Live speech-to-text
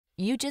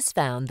You just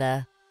found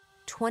the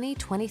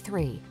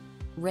 2023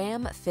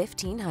 Ram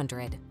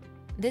 1500.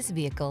 This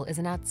vehicle is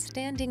an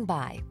outstanding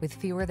buy with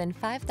fewer than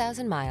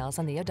 5,000 miles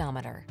on the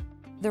odometer.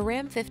 The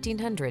Ram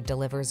 1500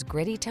 delivers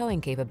gritty towing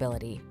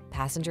capability,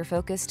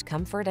 passenger-focused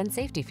comfort and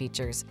safety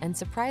features, and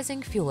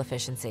surprising fuel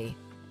efficiency.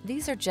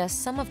 These are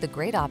just some of the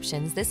great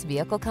options this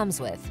vehicle comes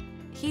with: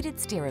 heated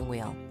steering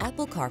wheel,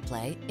 Apple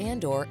CarPlay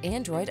and/or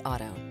Android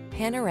Auto,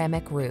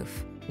 panoramic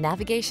roof,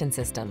 navigation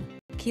system,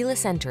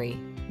 keyless entry,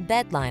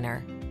 bed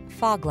liner,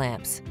 fog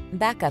lamps,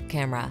 backup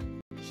camera,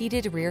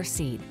 heated rear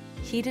seat,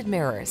 heated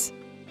mirrors.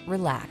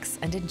 Relax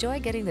and enjoy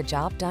getting the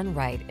job done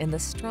right in the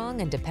strong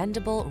and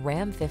dependable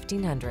Ram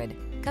 1500.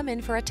 Come in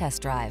for a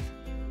test drive.